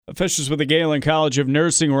Officials with the Galen College of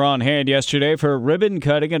Nursing were on hand yesterday for a ribbon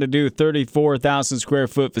cutting at a new 34,000 square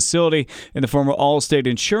foot facility in the former Allstate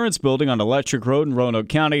Insurance Building on Electric Road in Roanoke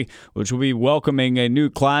County, which will be welcoming a new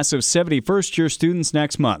class of 70 first-year students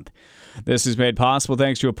next month. This is made possible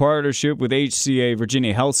thanks to a partnership with HCA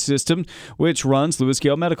Virginia Health System, which runs Lewis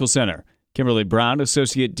Gale Medical Center. Kimberly Brown,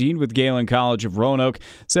 Associate Dean with Galen College of Roanoke,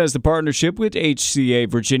 says the partnership with HCA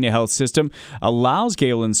Virginia Health System allows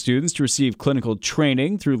Galen students to receive clinical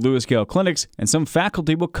training through Lewis Gale clinics, and some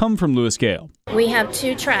faculty will come from Lewis Gale. We have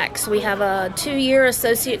two tracks. We have a 2-year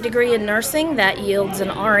associate degree in nursing that yields an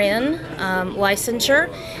RN licensure,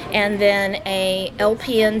 and then a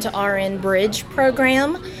LPN to RN bridge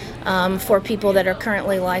program for people that are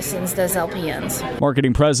currently licensed as LPNs.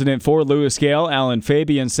 Marketing president for Lewis Gale, Alan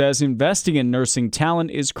Fabian, says investing in nursing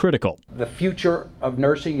talent is critical. The future of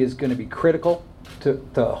nursing is going to be critical to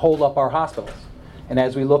hold up our hospitals. And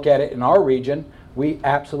as we look at it in our region, we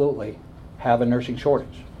absolutely have a nursing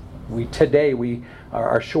shortage. Today we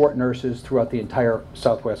are short nurses throughout the entire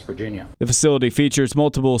Southwest Virginia. The facility features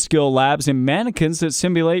multiple skill labs and mannequins that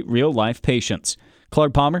simulate real-life patients.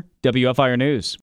 Clark Palmer, WFIR News.